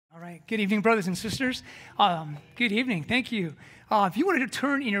right. Good evening, brothers and sisters. Good evening. Thank you. If you wanted to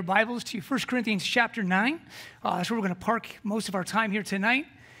turn in your Bibles to 1 Corinthians chapter 9, that's where we're going to park most of our time here tonight,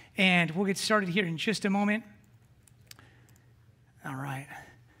 and we'll get started here in just a moment. All right.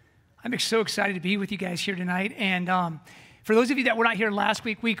 I'm so excited to be with you guys here tonight, and for those of you that were not here last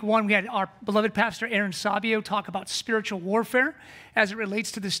week, week one, we had our beloved pastor Aaron Sabio talk about spiritual warfare as it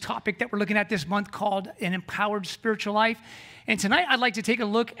relates to this topic that we're looking at this month called an empowered spiritual life. And tonight I'd like to take a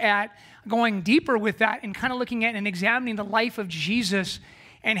look at going deeper with that and kind of looking at and examining the life of Jesus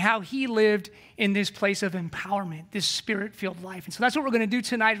and how he lived in this place of empowerment, this spirit-filled life. And so that's what we're going to do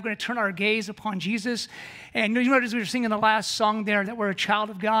tonight. We're going to turn our gaze upon Jesus. And you know, as we were singing the last song there, that we're a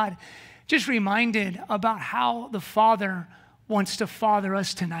child of God, just reminded about how the Father wants to father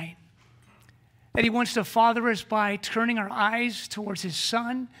us tonight. That he wants to father us by turning our eyes towards his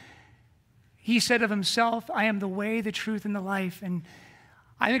Son. He said of himself, I am the way, the truth, and the life. And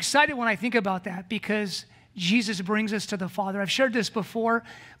I'm excited when I think about that because Jesus brings us to the Father. I've shared this before,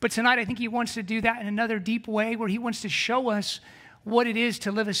 but tonight I think he wants to do that in another deep way where he wants to show us what it is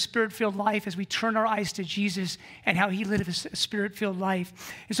to live a spirit-filled life as we turn our eyes to Jesus and how he lived a spirit-filled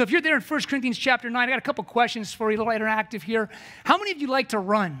life. And so if you're there in 1 Corinthians chapter 9, I got a couple questions for you, a little interactive here. How many of you like to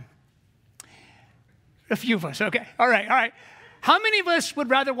run? A few of us, okay. All right. How many of us would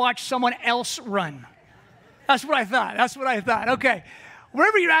rather watch someone else run? That's what I thought. Okay.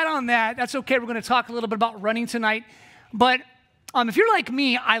 Wherever you're at on that, that's okay. We're going to talk a little bit about running tonight. But if you're like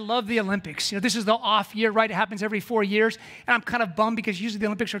me, I love the Olympics. You know, this is the off year, right? It happens every 4 years. And I'm kind of bummed because usually the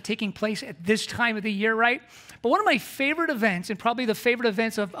Olympics are taking place at this time of the year, right? But one of my favorite events, and probably the favorite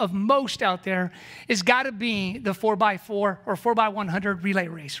events of most out there, is got to be the 4x4 or 4x100 relay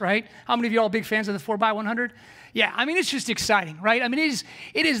race, right? How many of you are all big fans of the 4x100? Yeah, I mean, it's just exciting, right? I mean,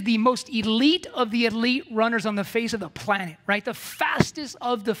 it is the most elite of the elite runners on the face of the planet, right? The fastest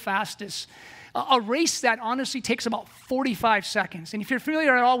of the fastest. A race that honestly takes about 45 seconds. And if you're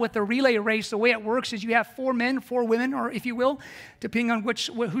familiar at all with the relay race, the way it works is you have 4 men, 4 women, or if you will, depending on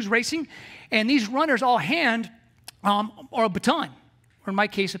who's racing. And these runners all hand or a baton, or in my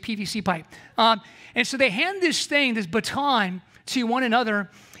case, a PVC pipe. And so they hand this baton to one another.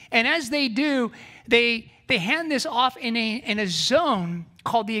 And as they do, they hand this off in a zone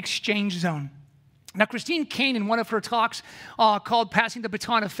called the exchange zone. Now, Christine Kane, in one of her talks called Passing the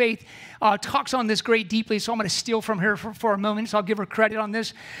Baton of Faith, talks on this great deeply, so I'm going to steal from her for a moment, so I'll give her credit on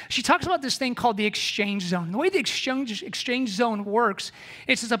this. She talks about this thing called the exchange zone. The way the exchange zone works,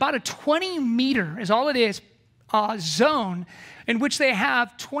 it's about a 20-meter, is all it is, zone in which they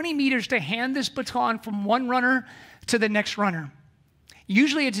have 20 meters to hand this baton from one runner to the next runner.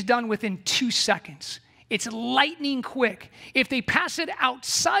 Usually it's done within 2 seconds. It's lightning quick. If they pass it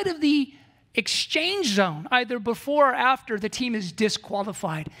outside of the exchange zone, either before or after, the team is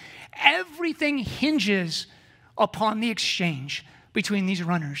disqualified. Everything hinges upon the exchange between these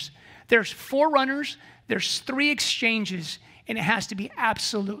runners. There's 4 runners, there's 3 exchanges, and it has to be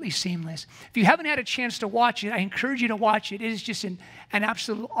absolutely seamless. If you haven't had a chance to watch it, I encourage you to watch it. It is just an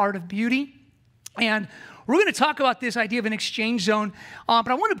absolute art of beauty. And we're going to talk about this idea of an exchange zone, but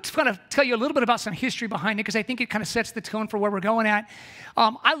I want to kind of tell you a little bit about some history behind it because I think it kind of sets the tone for where we're going at.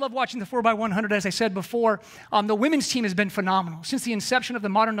 I love watching the 4x100, as I said before. The women's team has been phenomenal. Since the inception of the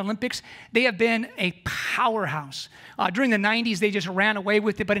modern Olympics, they have been a powerhouse. During the 90s, they just ran away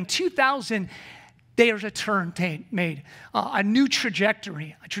with it, but in 2000, there's a turn made, a new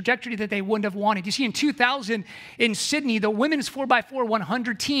trajectory, a trajectory that they wouldn't have wanted. You see, in 2000 in Sydney, the women's 4x4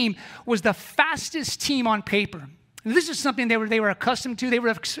 100 team was the fastest team on paper. And this is something they were accustomed to.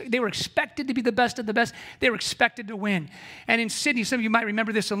 They were expected to be the best of the best. They were expected to win. And in Sydney, some of you might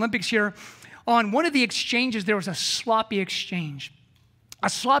remember this Olympics year, on one of the exchanges, there was a sloppy exchange. A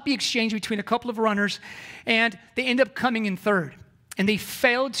sloppy exchange between a couple of runners, and they end up coming in third. And they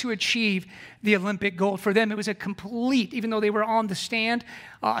failed to achieve the Olympic gold. For them, it was a complete, even though they were on the stand,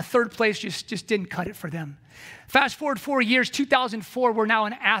 third place just didn't cut it for them. Fast forward 4 years, 2004, we're now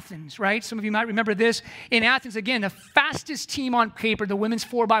in Athens, right? Some of you might remember this. In Athens, again, the fastest team on paper, the women's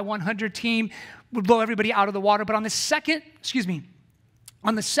 4x100 team, would blow everybody out of the water. But on the second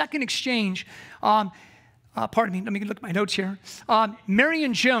exchange, pardon me, let me look at my notes here.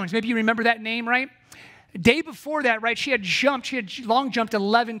 Marion Jones, maybe you remember that name, right? Day before that, right, she had long jumped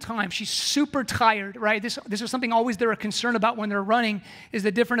 11 times. She's super tired, right? This is something always they're a concern about when they're running, is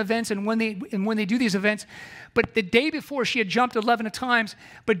the different events and when they do these events. But the day before, she had jumped 11 times.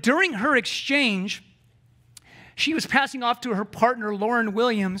 But during her exchange, she was passing off to her partner, Lauren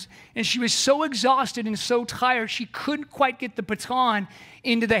Williams, and she was so exhausted and so tired, she couldn't quite get the baton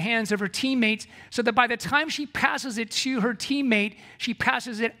into the hands of her teammates, so that by the time she passes it to her teammate, she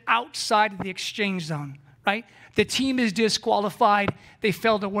passes it outside of the exchange zone, right? The team is disqualified. They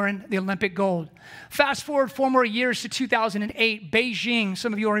failed to win the Olympic gold. Fast forward 4 more years to 2008, Beijing.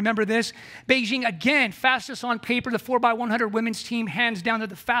 Some of you will remember this. Beijing, again, fastest on paper. The 4x100 women's team, hands down, they're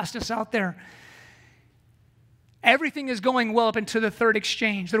the fastest out there. Everything is going well up into the third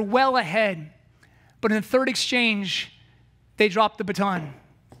exchange. They're well ahead. But in the third exchange, they drop the baton.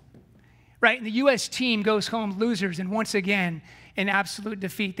 Right? And the U.S. team goes home losers. And once again, in absolute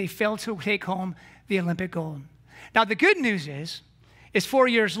defeat, they fail to take home the Olympic gold. Now, the good news is 4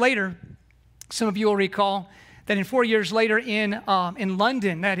 years later, some of you will recall that in 4 years later in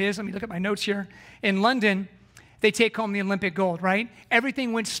London, that is, let me look at my notes here, in London, they take home the Olympic gold, right?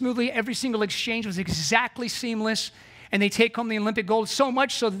 Everything went smoothly. Every single exchange was exactly seamless, and they take home the Olympic gold, so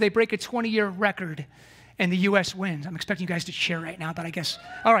much so that they break a 20-year record, and the U.S. wins. I'm expecting you guys to cheer right now, but I guess,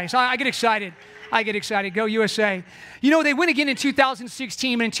 all right, so I get excited. I get excited. Go USA. You know, they win again in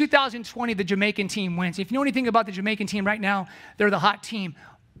 2016, and in 2020, the Jamaican team wins. If you know anything about the Jamaican team right now, they're the hot team.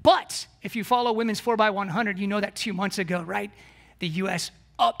 But if you follow women's 4x100, you know that 2 months ago, right? The U.S.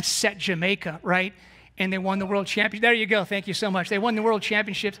 upset Jamaica, right? And they won the world championship. There you go. Thank you so much. They won the world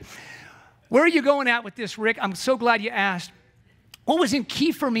championships. Where are you going at with this, Rick? I'm so glad you asked. What was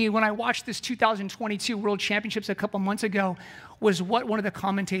key for me when I watched this 2022 World Championships a couple months ago was what one of the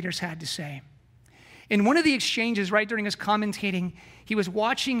commentators had to say. In one of the exchanges, right during his commentating, he was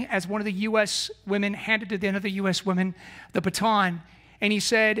watching as one of the U.S. women handed to the other U.S. women the baton, and he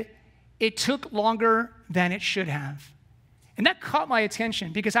said, "It took longer than it should have." And that caught my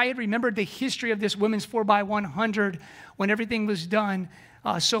attention because I had remembered the history of this women's 4x100 when everything was done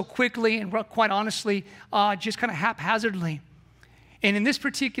so quickly and quite honestly, just kind of haphazardly. And in this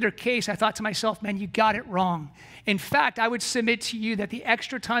particular case, I thought to myself, man, you got it wrong. In fact, I would submit to you that the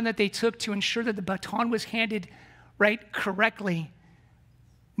extra time that they took to ensure that the baton was handed right correctly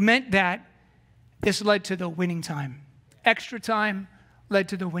meant that this led to the winning time. Extra time led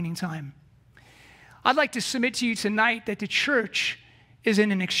to the winning time. I'd like to submit to you tonight that the church is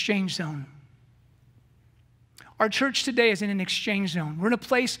in an exchange zone. Our church today is in an exchange zone. We're in a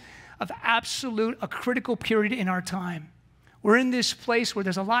place of a critical period in our time. We're in this place where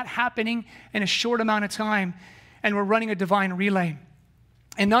there's a lot happening in a short amount of time, and we're running a divine relay.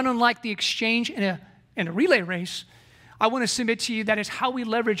 And not unlike the exchange in a relay race, I want to submit to you that it's how we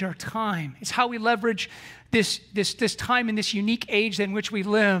leverage our time. It's how we leverage this time in this unique age in which we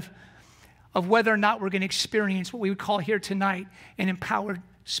live of whether or not we're going to experience what we would call here tonight an empowered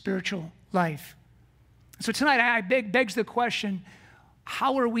spiritual life. So tonight, I begs the question,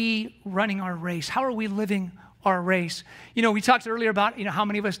 how are we running our race? How are we living our race? You know, we talked earlier about, how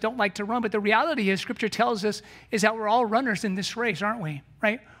many of us don't like to run, but the reality is, Scripture tells us, is that we're all runners in this race, aren't we?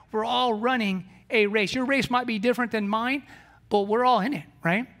 Right? We're all running a race. Your race might be different than mine, but we're all in it,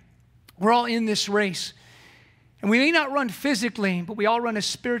 right? We're all in this race. And we may not run physically, but we all run a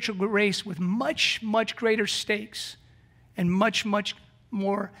spiritual race with much, much greater stakes and much, much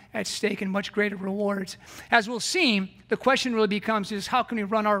more at stake and much greater rewards. As we'll see, the question really becomes is how can we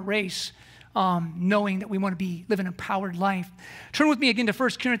run our race knowing that we want to live an empowered life? Turn with me again to 1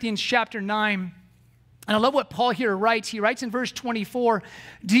 Corinthians chapter 9. And I love what Paul here writes. He writes in verse 24,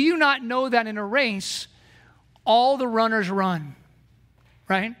 "Do you not know that in a race, all the runners run?"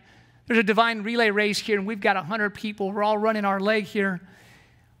 Right? There's a divine relay race here, and we've got 100 people. We're all running our leg here.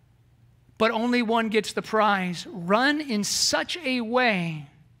 But only one gets the prize. Run in such a way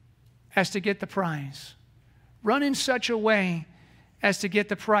as to get the prize. Run in such a way as to get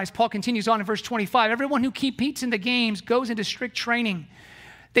the prize. Paul continues on in verse 25. "Everyone who competes in the games goes into strict training.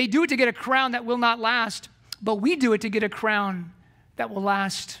 They do it to get a crown that will not last, but we do it to get a crown that will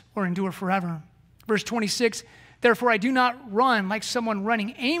last or endure forever." Verse 26, "Therefore I do not run like someone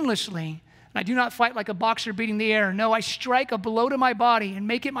running aimlessly, and I do not fight like a boxer beating the air. No, I strike a blow to my body and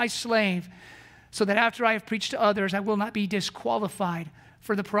make it my slave, so that after I have preached to others, I will not be disqualified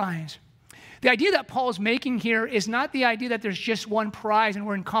for the prize." The idea that Paul is making here is not the idea that there's just one prize and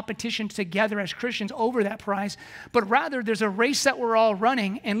we're in competition together as Christians over that prize, but rather there's a race that we're all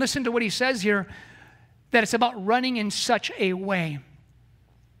running. And listen to what he says here, that it's about running in such a way.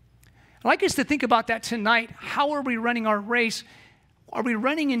 I'd like us to think about that tonight. How are we running our race? Are we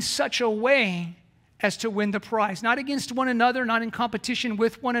running in such a way as to win the prize? Not against one another, not in competition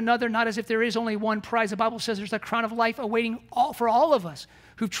with one another, not as if there is only one prize. The Bible says there's a crown of life awaiting for all of us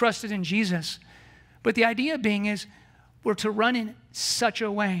who've trusted in Jesus. But the idea being is we're to run in such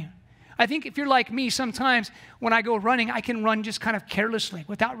a way. I think if you're like me, sometimes when I go running, I can run just kind of carelessly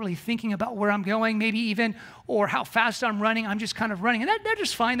without really thinking about where I'm going, maybe even, or how fast I'm running. I'm just kind of running. And that's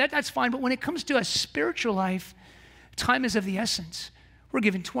just fine. That's fine. But when it comes to a spiritual life, time is of the essence. We're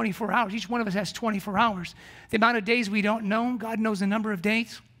given 24 hours. Each one of us has 24 hours. The amount of days we don't know, God knows the number of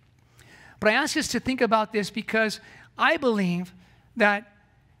days. But I ask us to think about this because I believe that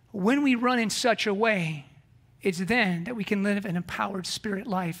when we run in such a way, it's then that we can live an empowered spirit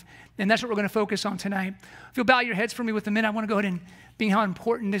life. And that's what we're going to focus on tonight. If you'll bow your heads for me with a minute, I want to go ahead and, being how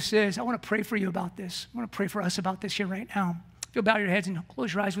important this is, I want to pray for you about this. I want to pray for us about this here right now. If you'll bow your heads and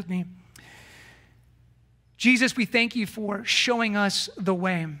close your eyes with me. Jesus, we thank you for showing us the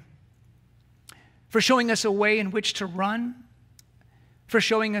way, for showing us a way in which to run, for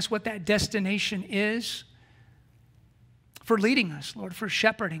showing us what that destination is, for leading us, Lord, for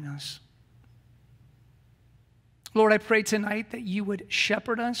shepherding us. Lord, I pray tonight that you would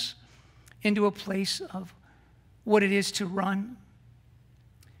shepherd us into a place of what it is to run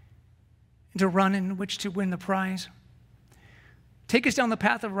in which to win the prize. Take us down the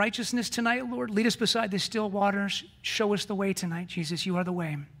path of righteousness tonight, Lord. Lead us beside the still waters. Show us the way tonight, Jesus. You are the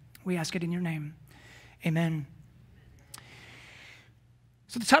way. We ask it in your name. Amen.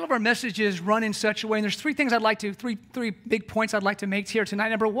 So the title of our message is Run in Such a Way. And there's three big points I'd like to make here tonight.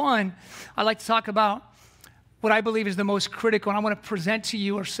 Number one, I'd like to talk about what I believe is the most critical, and I want to present to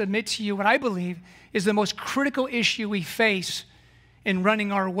you or submit to you what I believe is the most critical issue we face in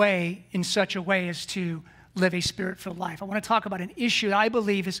running our way in such a way as to live a spirit-filled life. I want to talk about an issue that I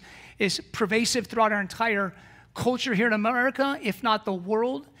believe is pervasive throughout our entire culture here in America, if not the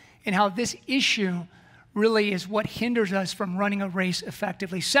world, and how this issue really is what hinders us from running a race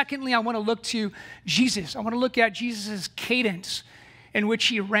effectively. Secondly, I want to look to Jesus. I want to look at Jesus' cadence in which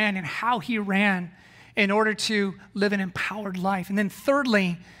he ran and how he ran in order to live an empowered life. And then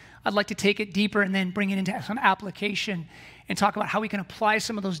thirdly, I'd like to take it deeper and then bring it into some application and talk about how we can apply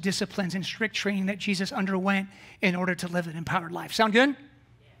some of those disciplines and strict training that Jesus underwent in order to live an empowered life. Sound good?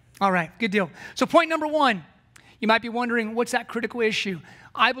 All right, good deal. So point number one, you might be wondering, what's that critical issue?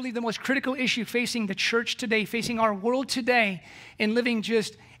 I believe the most critical issue facing the church today, facing our world today, in living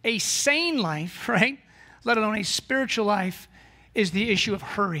just a sane life, right, let alone a spiritual life, is the issue of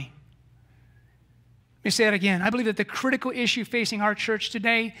hurry. Let me say that again. I believe that the critical issue facing our church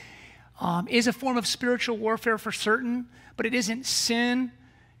today is a form of spiritual warfare for certain, but it isn't sin.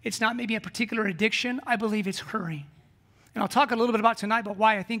 It's not maybe a particular addiction. I believe it's hurry. And I'll talk a little bit about tonight about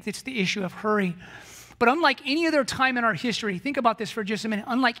why I think it's the issue of hurry. But unlike any other time in our history, think about this for just a minute.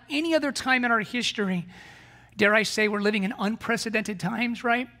 Unlike any other time in our history, dare I say we're living in unprecedented times,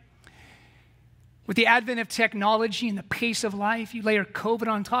 right? With the advent of technology and the pace of life, you layer COVID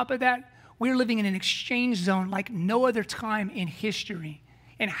on top of that, we're living in an exchange zone like no other time in history.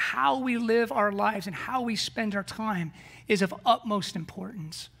 And how we live our lives and how we spend our time is of utmost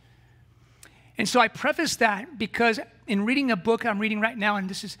importance. And so I preface that because in reading a book I'm reading right now, and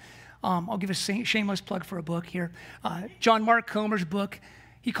this is, I'll give a shameless plug for a book here, John Mark Comer's book,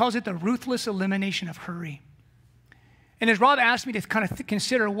 he calls it The Ruthless Elimination of Hurry. And as Rob asked me to kind of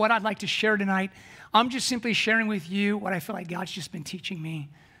consider what I'd like to share tonight, I'm just simply sharing with you what I feel like God's just been teaching me.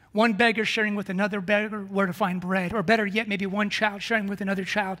 One beggar sharing with another beggar where to find bread, or better yet, maybe one child sharing with another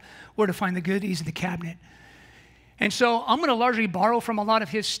child where to find the goodies in the cabinet. And so I'm going to largely borrow from a lot of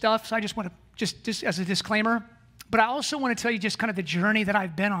his stuff, so I just want to, just as a disclaimer, but I also want to tell you just kind of the journey that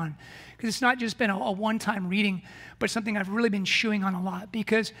I've been on, because it's not just been a one-time reading, but something I've really been chewing on a lot,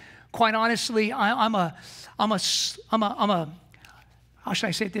 because quite honestly, I'm a how should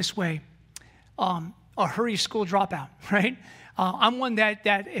I say it this way, a hurry school dropout, right? I'm one that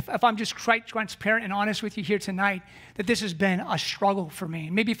if I'm just quite transparent and honest with you here tonight, that this has been a struggle for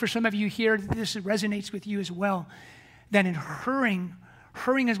me. Maybe for some of you here, this resonates with you as well, that in hurrying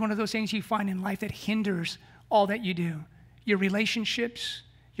is one of those things you find in life that hinders all that you do. Your relationships,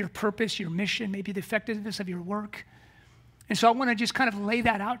 your purpose, your mission, maybe the effectiveness of your work. And so I want to just kind of lay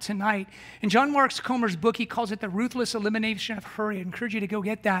that out tonight. In John Mark Comer's book, he calls it The Ruthless Elimination of Hurry. I encourage you to go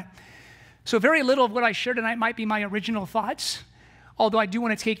get that. So very little of what I share tonight might be my original thoughts, although I do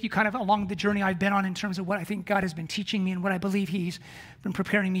want to take you kind of along the journey I've been on in terms of what I think God has been teaching me and what I believe he's been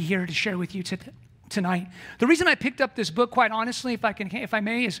preparing me here to share with you tonight. The reason I picked up this book, quite honestly, if I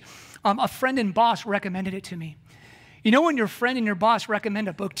may, is a friend and boss recommended it to me. You know when your friend and your boss recommend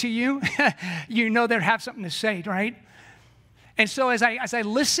a book to you, you know they have something to say, right? And so as I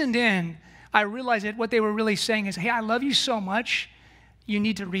listened in, I realized that what they were really saying is, hey, I love you so much, you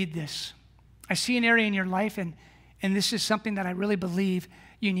need to read this. I see an area in your life, and this is something that I really believe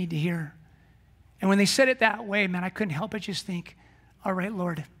you need to hear. And when they said it that way, man, I couldn't help but just think, all right,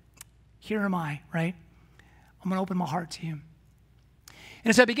 Lord, here am I, right? I'm going to open my heart to you. And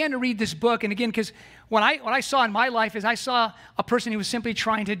as I began to read this book, and again, because what I saw in my life is I saw a person who was simply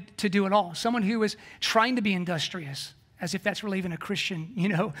trying to do it all. Someone who was trying to be industrious, as if that's really even a Christian,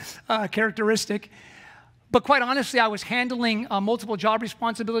 characteristic. But quite honestly, I was handling multiple job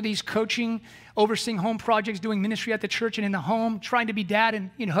responsibilities, coaching, overseeing home projects, doing ministry at the church and in the home, trying to be dad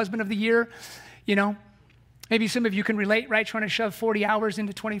and husband of the year. Maybe some of you can relate, right? Trying to shove 40 hours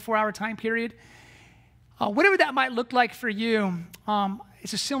into 24-hour time period. Whatever that might look like for you,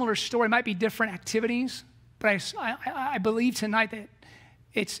 it's a similar story. It might be different activities, but I believe tonight that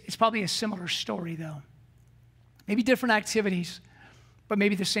it's probably a similar story, though. Maybe different activities, but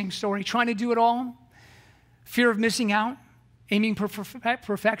maybe the same story. Trying to do it all, fear of missing out, aiming for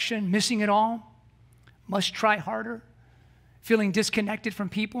perfection, missing it all, must try harder, feeling disconnected from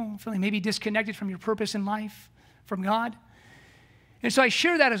people, feeling maybe disconnected from your purpose in life, from God. And so I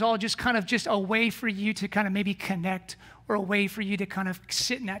share that as all just a way for you to kind of maybe connect, or a way for you to kind of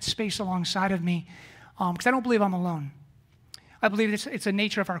sit in that space alongside of me, because I don't believe I'm alone. I believe it's a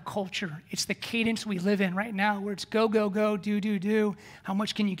nature of our culture. It's the cadence we live in right now, where it's go, go, go, do, do, do. How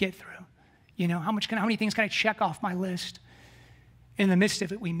much can you get through? How many things can I check off my list? In the midst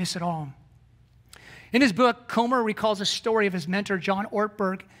of it, we miss it all. In his book, Comer recalls a story of his mentor, John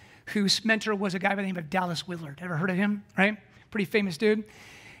Ortberg, whose mentor was a guy by the name of Dallas Willard. Ever heard of him, right? Pretty famous dude.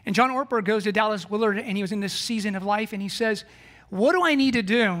 And John Ortberg goes to Dallas Willard, and he was in this season of life, and he says, what do I need to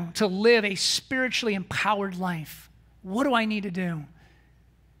do to live a spiritually empowered life? What do I need to do?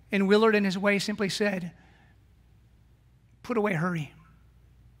 And Willard, in his way, simply said, put away hurry.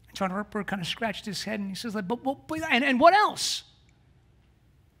 And John Ortberg kind of scratched his head, and he says, but and what else?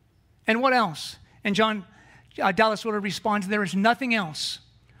 And what else? And Dallas Willard responds, there is nothing else.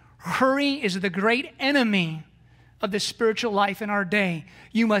 Hurry is the great enemy of the spiritual life in our day.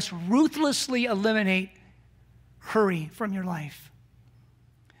 You must ruthlessly eliminate hurry from your life.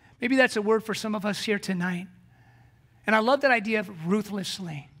 Maybe that's a word for some of us here tonight. And I love that idea of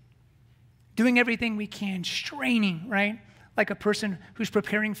ruthlessly. Doing everything we can, straining, right? Like a person who's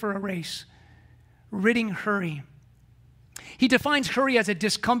preparing for a race. Ridding hurry. He defines hurry as a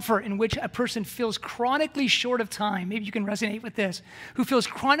discomfort in which a person feels chronically short of time. Maybe you can resonate with this. Who feels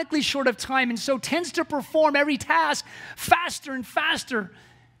chronically short of time and so tends to perform every task faster and faster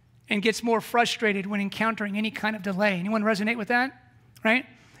and gets more frustrated when encountering any kind of delay. Anyone resonate with that? Right?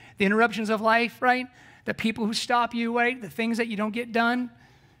 The interruptions of life, right? The people who stop you, right? The things that you don't get done.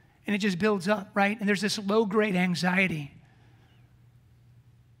 And it just builds up, right? And there's this low-grade anxiety.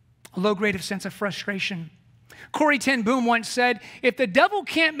 A low grade of sense of frustration. Corrie ten Boom once said, if the devil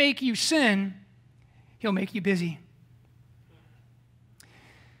can't make you sin, he'll make you busy.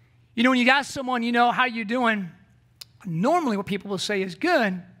 When you ask someone, how you doing? Normally what people will say is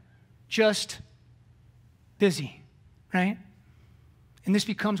good, just busy, right? And this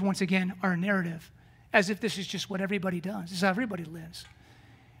becomes, once again, our narrative, as if this is just what everybody does. This is how everybody lives.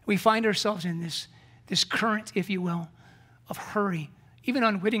 We find ourselves in this current, if you will, of hurry, even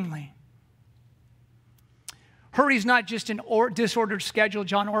unwittingly. Hurry is not just an disordered schedule,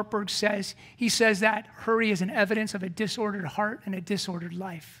 John Ortberg says. He says that hurry is an evidence of a disordered heart and a disordered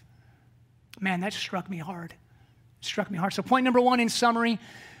life. Man, that struck me hard. It struck me hard. So point number one in summary,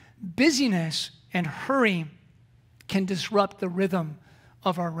 busyness and hurry can disrupt the rhythm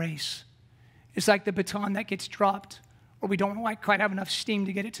of our race. It's like the baton that gets dropped, or we don't quite have enough steam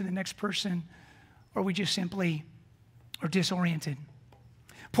to get it to the next person, or we just simply are disoriented.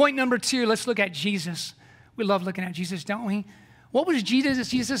 Point number two, let's look at Jesus. We love looking at Jesus, don't we? What was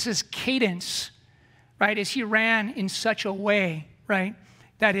Jesus' cadence, right, as he ran in such a way, right,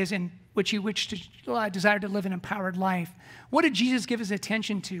 that is in which he desired to live an empowered life? What did Jesus give his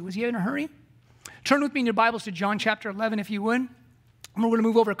attention to? Was he in a hurry? Turn with me in your Bibles to John chapter 11, if you would. We're going to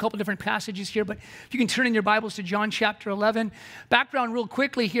move over a couple different passages here, but if you can turn in your Bibles to John chapter 11. Background real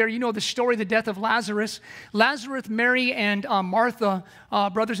quickly here, you know the story, the death of Lazarus. Lazarus, Mary, and Martha,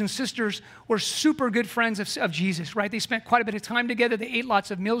 brothers and sisters, were super good friends of Jesus, right? They spent quite a bit of time together. They ate lots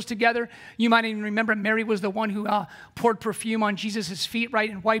of meals together. You might even remember Mary was the one who poured perfume on Jesus' feet, right,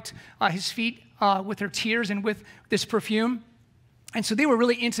 and wiped his feet with her tears and with this perfume. And so they were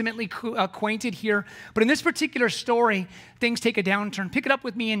really intimately acquainted here. But in this particular story, things take a downturn. Pick it up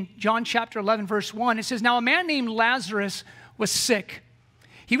with me in John chapter 11, verse 1. It says, now a man named Lazarus was sick.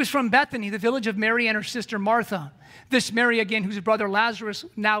 He was from Bethany, the village of Mary and her sister Martha. This Mary, again, whose brother Lazarus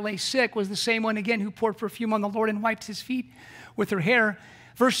now lay sick, was the same one, again, who poured perfume on the Lord and wiped his feet with her hair.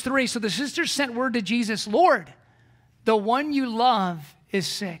 Verse 3, so the sisters sent word to Jesus, Lord, the one you love is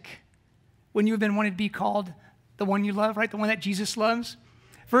sick. When you have been wanted to be called the one you love, right? The one that Jesus loves.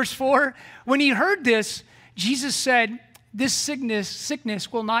 Verse 4, when he heard this, Jesus said, this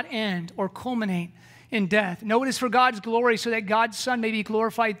sickness will not end or culminate in death. No, it is for God's glory so that God's Son may be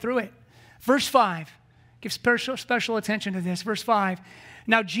glorified through it. Verse 5, give special attention to this. Verse 5,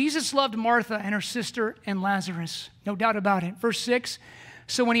 now Jesus loved Martha and her sister and Lazarus. No doubt about it. Verse 6,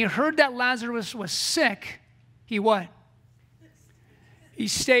 so when he heard that Lazarus was sick, he what? He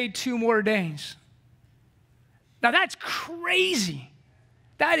stayed 2 more days. Now that's crazy.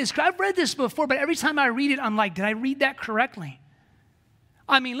 I've read this before, but every time I read it, I'm like, did I read that correctly?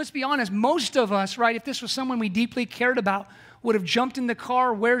 I mean, let's be honest. Most of us, right, if this was someone we deeply cared about, would have jumped in the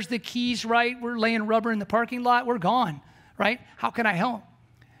car. Where's the keys, right? We're laying rubber in the parking lot. We're gone, right? How can I help?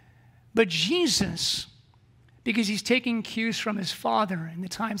 But Jesus, because he's taking cues from his Father and the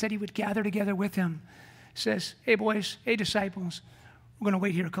times that he would gather together with him, says, hey, boys, hey, disciples, we're going to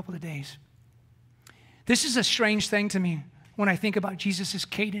wait here a couple of days. This is a strange thing to me when I think about Jesus'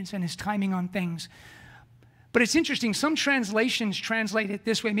 cadence and his timing on things. But it's interesting. Some translations translate it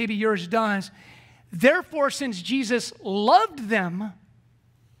this way. Maybe yours does. Therefore, since Jesus loved them,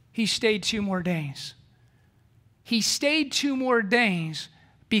 he stayed 2 more days. He stayed 2 more days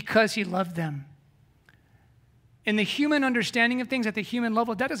because he loved them. In the human understanding of things at the human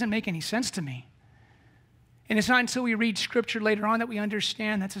level, that doesn't make any sense to me. And it's not until we read Scripture later on that we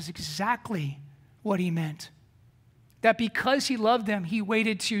understand that's exactly what he meant. That because he loved them, he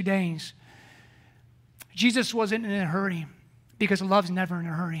waited 2 days. Jesus wasn't in a hurry because love's never in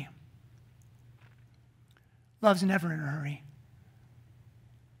a hurry. Love's never in a hurry.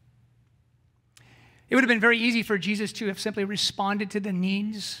 It would have been very easy for Jesus to have simply responded to the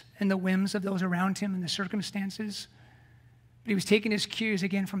needs and the whims of those around him and the circumstances. But he was taking his cues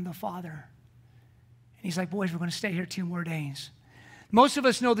again from the Father. And he's like, boys, we're going to stay here 2 more days. Most of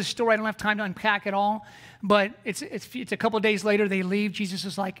us know the story. I don't have time to unpack it all, but it's a couple of days later, they leave. Jesus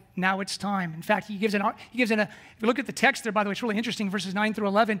is like, now it's time. In fact, if you look at the text there, by the way, it's really interesting, verses 9 through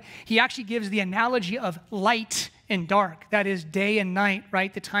 11, he actually gives the analogy of light and dark. That is day and night,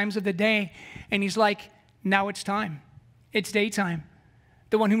 right? The times of the day. And he's like, now it's time. It's daytime.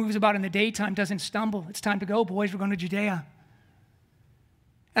 The one who moves about in the daytime doesn't stumble. It's time to go, boys. We're going to Judea.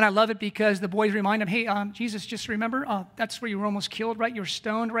 And I love it because the boys remind him, hey, Jesus, just remember, that's where you were almost killed, right? You were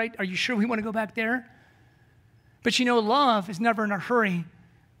stoned, right? Are you sure we want to go back there? But you know, love is never in a hurry,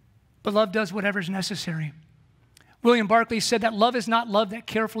 but love does whatever's necessary. William Barclay said that love is not love that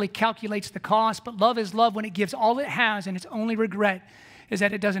carefully calculates the cost, but love is love when it gives all it has, and its only regret is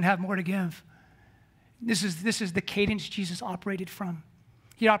that it doesn't have more to give. This is the cadence Jesus operated from.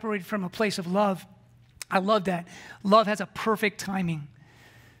 He operated from a place of love. I love that. Love has a perfect timing.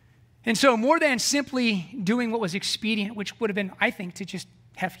 And so more than simply doing what was expedient, which would have been, I think, to just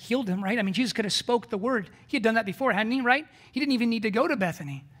have healed him, right? I mean, Jesus could have spoke the word. He had done that before, hadn't he, right? He didn't even need to go to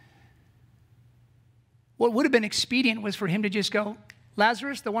Bethany. What would have been expedient was for him to just go,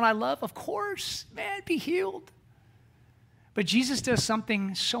 Lazarus, the one I love, of course, man, be healed. But Jesus does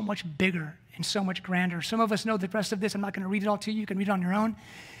something so much bigger and so much grander. Some of us know the rest of this. I'm not going to read it all to you. You can read it on your own.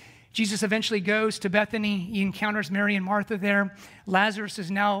 Jesus eventually goes to Bethany. He encounters Mary and Martha there. Lazarus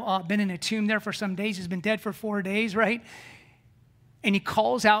has now been in a tomb there for some days. He's been dead for 4 days, right? And he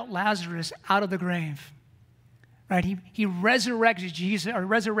calls out Lazarus out of the grave, right? He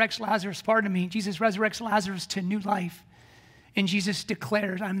resurrects Lazarus, pardon me. Jesus resurrects Lazarus to new life. And Jesus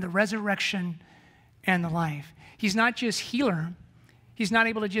declares, I'm the resurrection and the life. He's not just healer. He's not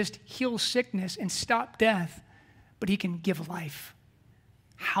able to just heal sickness and stop death, but he can give life.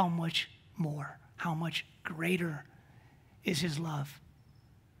 How much more, how much greater is his love?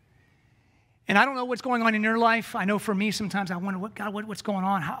 And I don't know what's going on in your life. I know for me, sometimes I wonder, what's going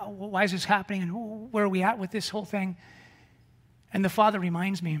on? Why is this happening? And where are we at with this whole thing? And the Father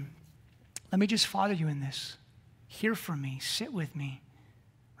reminds me, let me just father you in this. Hear from me, sit with me,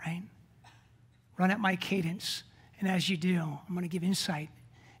 right? Run at my cadence. And as you do, I'm going to give insight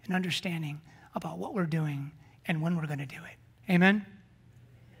and understanding about what we're doing and when we're going to do it. Amen?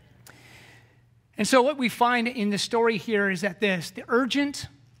 And so what we find in the story here is that the urgent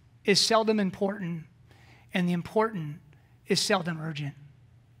is seldom important, and the important is seldom urgent.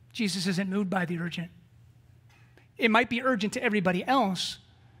 Jesus isn't moved by the urgent. It might be urgent to everybody else,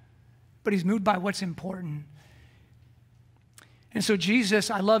 but he's moved by what's important. And so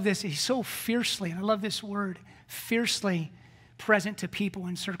Jesus, I love this, he's so fiercely, and I love this word, fiercely present to people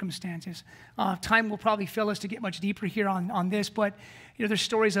and circumstances. Time will probably fail us to get much deeper here on this, but there's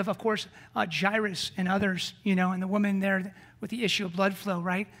stories of course, Jairus and others, and the woman there with the issue of blood flow,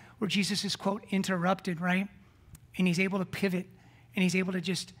 right, where Jesus is, quote, interrupted, right, and he's able to pivot, and he's able to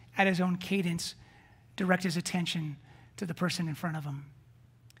just, at his own cadence, direct his attention to the person in front of him.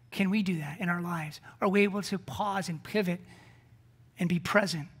 Can we do that in our lives? Are we able to pause and pivot and be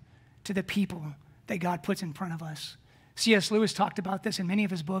present to the people that God puts in front of us? C.S. Lewis talked about this in many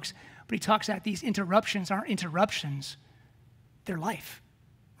of his books, but he talks that these interruptions aren't interruptions. They're life,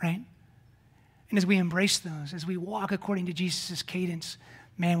 right? And as we embrace those, as we walk according to Jesus' cadence,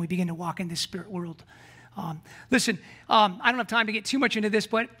 man, we begin to walk in this spirit world. Listen, I don't have time to get too much into this,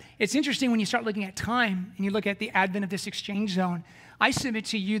 but it's interesting when you start looking at time and you look at the advent of this exchange zone. I submit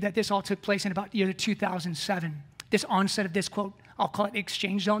to you that this all took place in about the year 2007. This onset of this, quote, I'll call it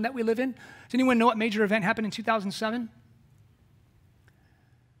exchange zone that we live in. Does anyone know what major event happened in 2007?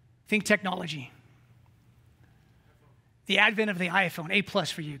 Think technology. The advent of the iPhone, A+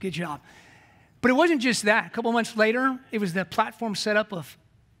 for you, good job. But it wasn't just that. A couple months later, it was the platform setup of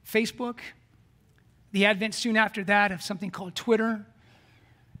Facebook, the advent soon after that of something called Twitter,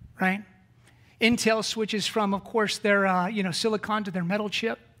 right? Intel switches from, of course, their silicon to their metal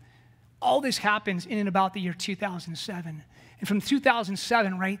chip. All this happens in and about the year 2007. And from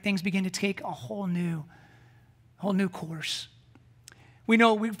 2007, right, things begin to take a whole new course. We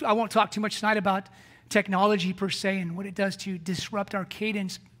know, I won't talk too much tonight about technology per se and what it does to disrupt our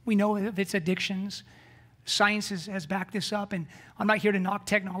cadence. We know of its addictions. Science has backed this up, and I'm not here to knock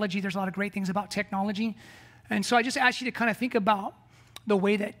technology. There's a lot of great things about technology. And so I just ask you to kind of think about the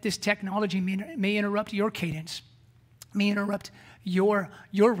way that this technology may interrupt your cadence, may interrupt your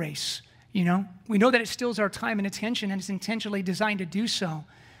race. You know, we know that it steals our time and attention, and it's intentionally designed to do so.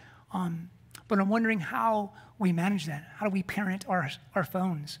 But I'm wondering how we manage that. How do we parent our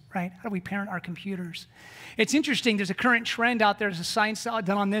phones, right? How do we parent our computers? It's interesting. There's a current trend out there. There's a science done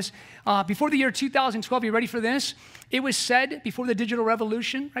on this. Before the year 2012, you ready for this? It was said before the digital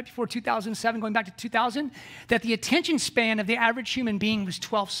revolution, right before 2007, going back to 2000, that the attention span of the average human being was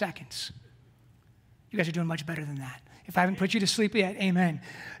 12 seconds. You guys are doing much better than that. If I haven't put you to sleep yet, amen.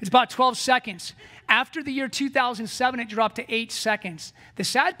 It's about 12 seconds. After the year 2007, it dropped to 8 seconds. The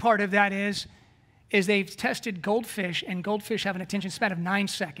sad part of that is they've tested goldfish, and goldfish have an attention span of 9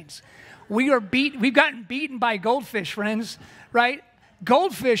 seconds. We've gotten beaten by goldfish, friends, right?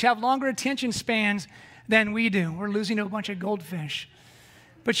 Goldfish have longer attention spans than we do. We're losing to a bunch of goldfish.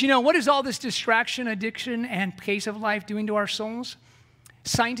 But you know, what is all this distraction, addiction, and pace of life doing to our souls?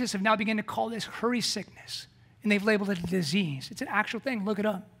 Scientists have now begun to call this hurry sickness, and they've labeled it a disease. It's an actual thing. Look it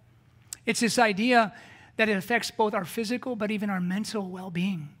up. It's this idea that it affects both our physical but even our mental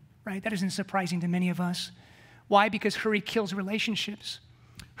well-being, right? That isn't surprising to many of us. Why? Because hurry kills relationships.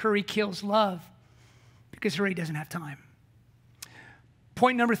 Hurry kills love, because hurry doesn't have time.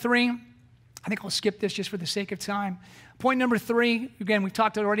 Point number 3, I think I'll skip this just for the sake of time. Point number 3, again, we've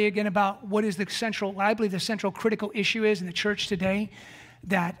talked already again about what I believe the central critical issue is in the church today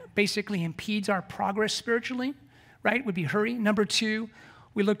that basically impedes our progress spiritually, right? Would be hurry. Number 2,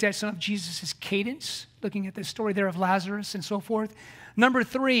 we looked at some of Jesus' cadence, looking at the story there of Lazarus and so forth. Number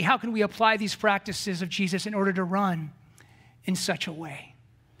 3, how can we apply these practices of Jesus in order to run in such a way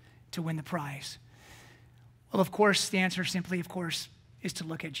to win the prize? Well, of course, the answer simply, of course, is to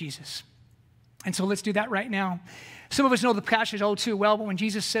look at Jesus. And so let's do that right now. Some of us know the passage all too well, but when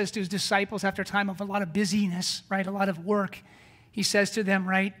Jesus says to his disciples after a time of a lot of busyness, right, a lot of work, he says to them,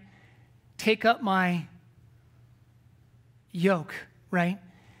 right, take up my yoke, right?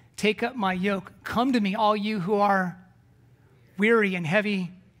 Take up my yoke. Come to me, all you who are weary and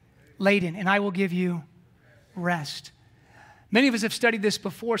heavy laden, and I will give you rest. Many of us have studied this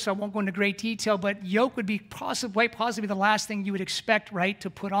before, so I won't go into great detail, but yoke would be possibly the last thing you would expect, right, to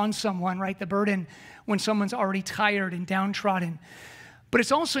put on someone, right, the burden when someone's already tired and downtrodden. But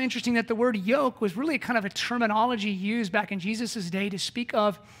it's also interesting that the word yoke was really kind of a terminology used back in Jesus' day to speak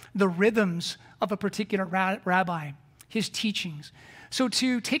of the rhythms of a particular rabbi, his teachings. So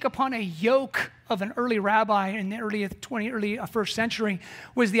to take upon a yoke of an early rabbi in the early first century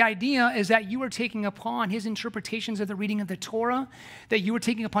was the idea is that you were taking upon his interpretations of the reading of the Torah, that you were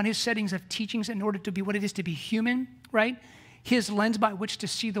taking upon his settings of teachings in order to be what it is to be human, right? His lens by which to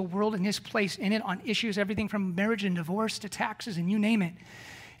see the world and his place in it on issues, everything from marriage and divorce to taxes and you name it.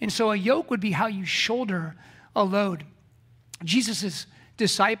 And so a yoke would be how you shoulder a load. Jesus'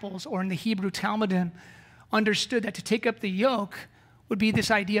 disciples, or in the Hebrew Talmudim, understood that to take up the yoke would be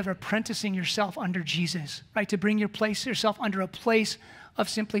this idea of apprenticing yourself under Jesus, right? To bring yourself under a place of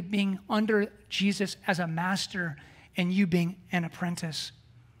simply being under Jesus as a master and you being an apprentice.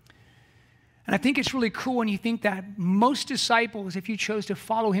 And I think it's really cool when you think that most disciples, if you chose to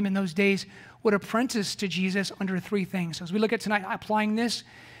follow him in those days, would apprentice to Jesus under 3 things. So as we look at tonight, applying this,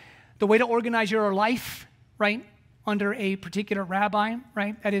 the way to organize your life, right, under a particular rabbi,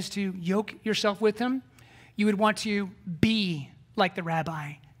 right, that is to yoke yourself with him. You would want to be like the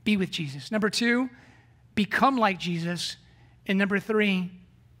rabbi, be with Jesus. Number 2, become like Jesus. And number 3,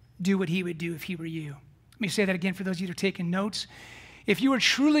 do what he would do if he were you. Let me say that again for those of you that are taking notes. If you were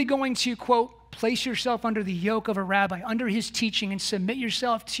truly going to, quote, place yourself under the yoke of a rabbi, under his teaching, and submit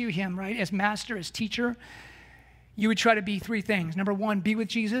yourself to him, right, as master, as teacher, you would try to be 3 things. Number 1, be with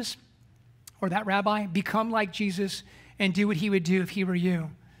Jesus or that rabbi, become like Jesus, and do what he would do if he were you.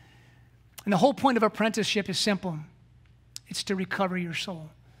 And the whole point of apprenticeship is simple. It's to recover your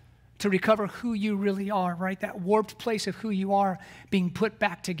soul, to recover who you really are, right? That warped place of who you are being put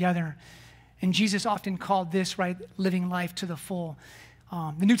back together. And Jesus often called this, right, living life to the full.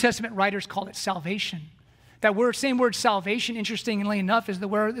 The New Testament writers call it salvation. That word, same word salvation, interestingly enough, is the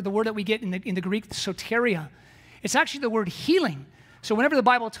word that we get in the Greek, soteria. It's actually the word healing. So whenever the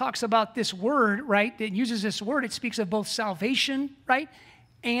Bible talks about this word, right, it uses this word, it speaks of both salvation, right,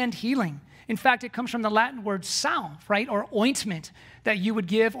 and healing. In fact, it comes from the Latin word salve, right, or ointment that you would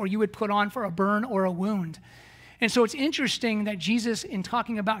give or you would put on for a burn or a wound. And so it's interesting that Jesus, in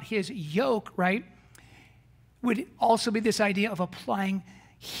talking about his yoke, right, would also be this idea of applying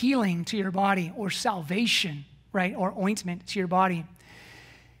healing to your body or salvation, right, or ointment to your body.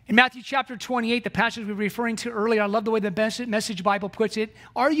 In Matthew chapter 28, the passage we were referring to earlier, I love the way the Message Bible puts it.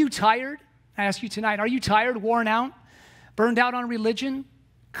 Are you tired? I ask you tonight, are you tired, worn out, burned out on religion?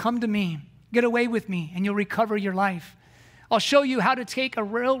 Come to me. Get away with me, and you'll recover your life. I'll show you how to take a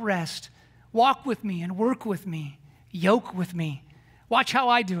real rest. Walk with me and work with me. Yoke with me. Watch how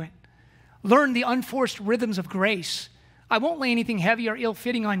I do it. Learn the unforced rhythms of grace. I won't lay anything heavy or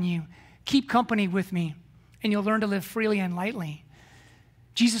ill-fitting on you. Keep company with me, and you'll learn to live freely and lightly.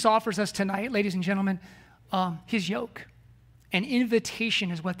 Jesus offers us tonight, ladies and gentlemen, his yoke. An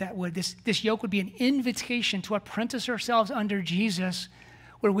invitation is what that would. This yoke would be an invitation to apprentice ourselves under Jesus,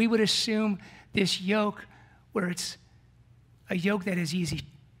 where we would assume this yoke, where it's a yoke that is easy,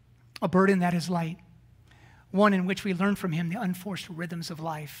 a burden that is light, one in which we learn from him the unforced rhythms of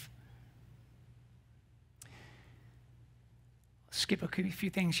life. Skip a few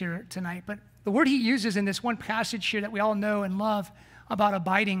things here tonight, but the word he uses in this one passage here that we all know and love about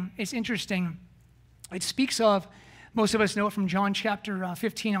abiding is interesting. It speaks of, most of us know it from John chapter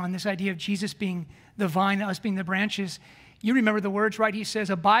 15 on this idea of Jesus being the vine, us being the branches. You remember the words, right? He says,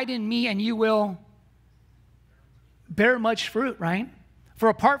 abide in me and you will bear much fruit, right? For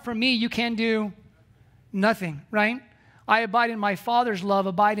apart from me, you can do nothing, right? I abide in my Father's love,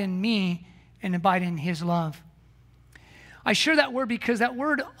 abide in me, and abide in his love. I share that word because that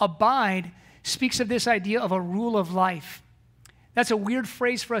word abide speaks of this idea of a rule of life. That's a weird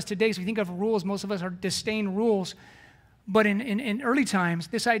phrase for us today. So we think of rules. Most of us are disdain rules. But in early times,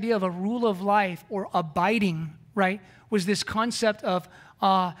 this idea of a rule of life or abiding, right, was this concept of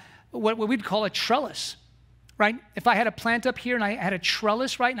what we'd call a trellis, right? If I had a plant up here and I had a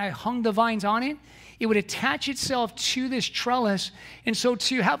trellis, right, and I hung the vines on it, it would attach itself to this trellis. And so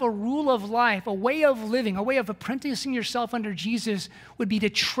to have a rule of life, a way of living, a way of apprenticing yourself under Jesus would be to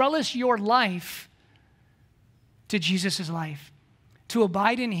trellis your life to Jesus' life. To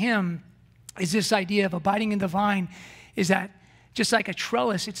abide in him is this idea of abiding in the vine, is that just like a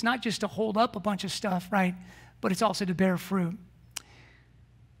trellis, it's not just to hold up a bunch of stuff, right? But it's also to bear fruit.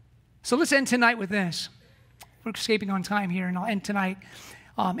 So let's end tonight with this. We're escaping on time here, and I'll end tonight.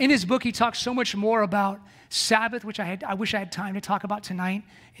 In his book, he talks so much more about Sabbath, which I wish I had time to talk about tonight,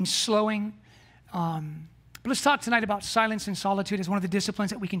 and slowing. But let's talk tonight about silence and solitude as one of the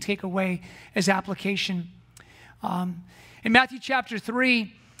disciplines that we can take away as application. In Matthew chapter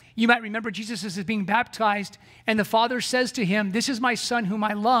 3, you might remember Jesus is being baptized, and the Father says to him, this is my Son whom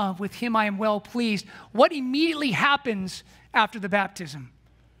I love, with him I am well pleased. What immediately happens after the baptism?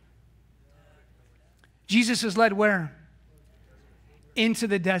 Jesus is led where? Into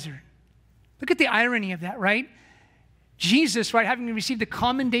the desert. Look at the irony of that, right? Jesus, right, having received the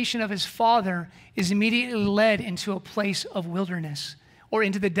commendation of his Father, is immediately led into a place of wilderness, or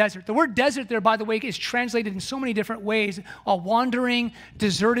into the desert. The word desert there, by the way, is translated in so many different ways. A wandering,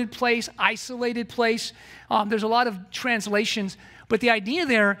 deserted place, isolated place. There's a lot of translations. But the idea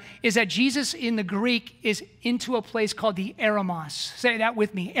there is that Jesus in the Greek is into a place called the eremos. Say that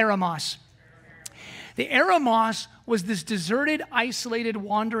with me, eremos. The eremos was this deserted, isolated,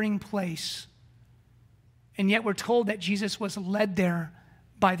 wandering place. And yet we're told that Jesus was led there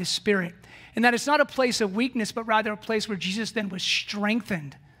by the Spirit. And that it's not a place of weakness, but rather a place where Jesus then was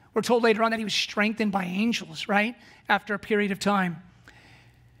strengthened. We're told later on that he was strengthened by angels, right? After a period of time.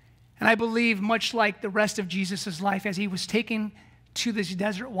 And I believe much like the rest of Jesus' life, as he was taken to this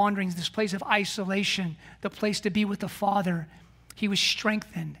desert wanderings, this place of isolation, the place to be with the Father, he was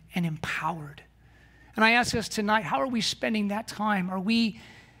strengthened and empowered. And I ask us tonight, how are we spending that time? Are we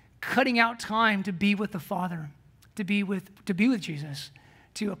cutting out time to be with the Father, to be with Jesus,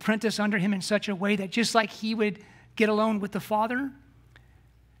 to apprentice under him in such a way that just like he would get alone with the Father,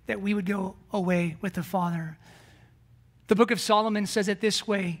 that we would go away with the Father. The book of Solomon says it this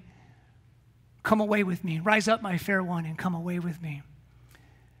way: come away with me. Rise up, my fair one, and come away with me.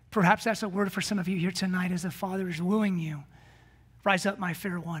 Perhaps that's a word for some of you here tonight as the Father is wooing you. Rise up, my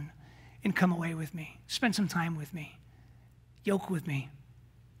fair one, and come away with me. Spend some time with me. Yoke with me.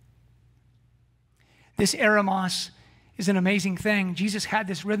 This eremos is an amazing thing. Jesus had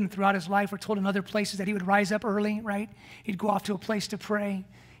this rhythm throughout his life. We're told in other places that he would rise up early, right? He'd go off to a place to pray.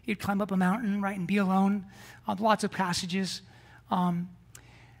 He'd climb up a mountain, right, and be alone. Lots of passages.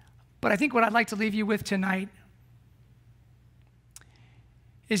 But I think what I'd like to leave you with tonight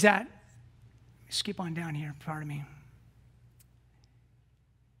is that, skip on down here, pardon me,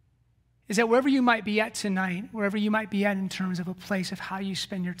 is that wherever you might be at tonight, wherever you might be at in terms of a place of how you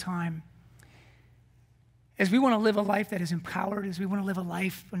spend your time, as we want to live a life that is empowered, as we want to live a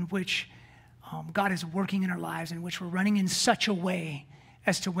life in which God is working in our lives, in which we're running in such a way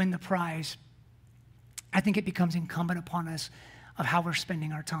as to win the prize, I think it becomes incumbent upon us of how we're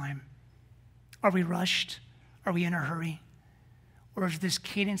spending our time. Are we rushed? Are we in a hurry? Or is this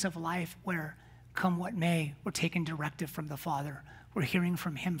cadence of life where, come what may, we're taking directive from the Father? We're hearing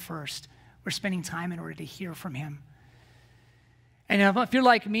from him first. We're spending time in order to hear from him. And if you're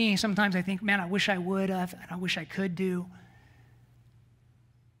like me, sometimes I think, man, I wish I would have, and I wish I could do.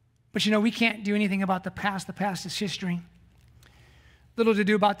 But you know, we can't do anything about the past. The past is history. Little to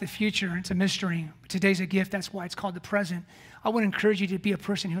do about the future. It's a mystery. But today's a gift. That's why it's called the present. I want to encourage you to be a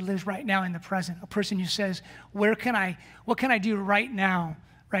person who lives right now in the present, a person who says, what can I do right now,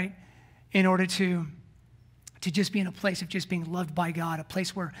 right, in order to just be in a place of just being loved by God, a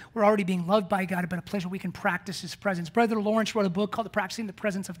place where we're already being loved by God, but a place where we can practice his presence. Brother Lawrence wrote a book called Practicing the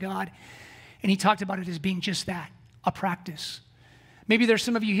Presence of God, and he talked about it as being just that, a practice. Maybe there's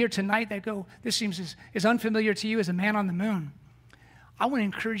some of you here tonight that go, this seems as unfamiliar to you as a man on the moon. I want to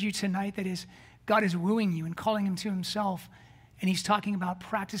encourage you tonight that God is wooing you and calling him to himself, and he's talking about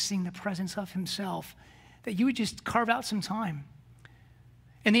practicing the presence of himself, that you would just carve out some time.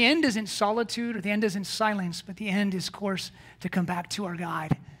 And the end isn't solitude, or the end isn't silence, but the end is, of course, to come back to our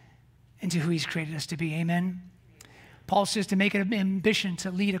God and to who he's created us to be. Amen? Paul says to make it an ambition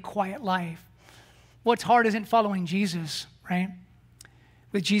to lead a quiet life. What's hard isn't following Jesus, right?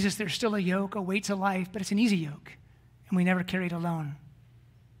 With Jesus, there's still a yoke, a weight to life, but it's an easy yoke, and we never carry it alone.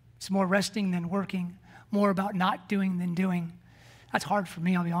 It's more resting than working, more about not doing than doing. That's hard for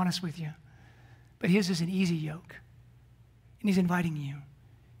me, I'll be honest with you. But his is an easy yoke, and he's inviting you.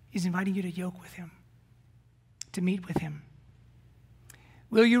 He's inviting you to yoke with him, to meet with him.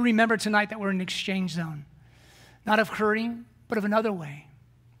 Will you remember tonight that we're in an exchange zone, not of hurrying, but of another way?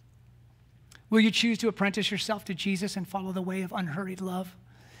 Will you choose to apprentice yourself to Jesus and follow the way of unhurried love?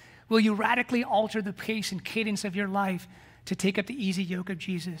 Will you radically alter the pace and cadence of your life to take up the easy yoke of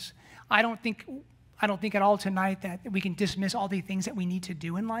Jesus? I don't think at all tonight that we can dismiss all the things that we need to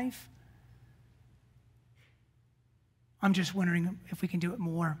do in life. I'm just wondering if we can do it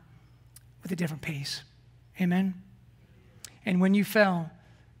more with a different pace. Amen? And when you fell,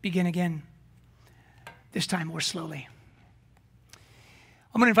 begin again, this time more slowly.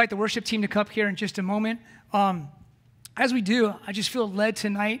 I'm going to invite the worship team to come up here in just a moment. As we do, I just feel led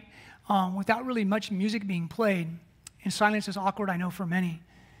tonight without really much music being played. And silence is awkward, I know, for many.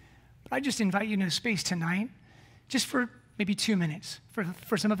 But I just invite you into a space tonight, just for maybe 2 minutes.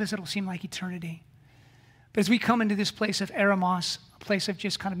 For some of us, it'll seem like eternity. But as we come into this place of eremos, a place of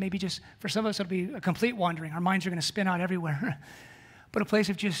just kind of maybe just, for some of us, it'll be a complete wandering. Our minds are going to spin out everywhere. But a place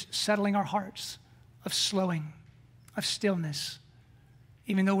of just settling our hearts, of slowing, of stillness,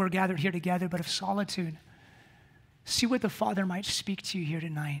 even though we're gathered here together, but of solitude. See what the Father might speak to you here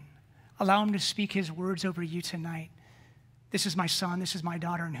tonight. Allow him to speak his words over you tonight. This is my son, this is my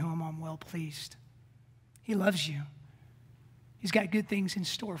daughter in whom I'm well pleased. He loves you. He's got good things in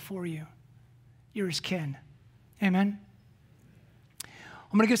store for you. You're his kin. Amen?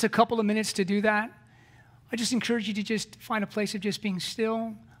 I'm going to give us a couple of minutes to do that. I just encourage you to just find a place of just being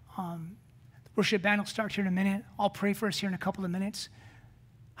still. The worship band will start here in a minute. I'll pray for us here in a couple of minutes.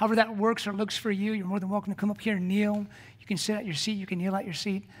 However that works or looks for you, you're more than welcome to come up here and kneel. You can sit at your seat. You can kneel at your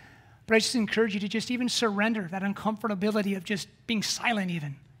seat. But I just encourage you to just even surrender that uncomfortability of just being silent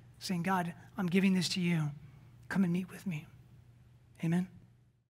even. Saying, God, I'm giving this to you. Come and meet with me. Amen.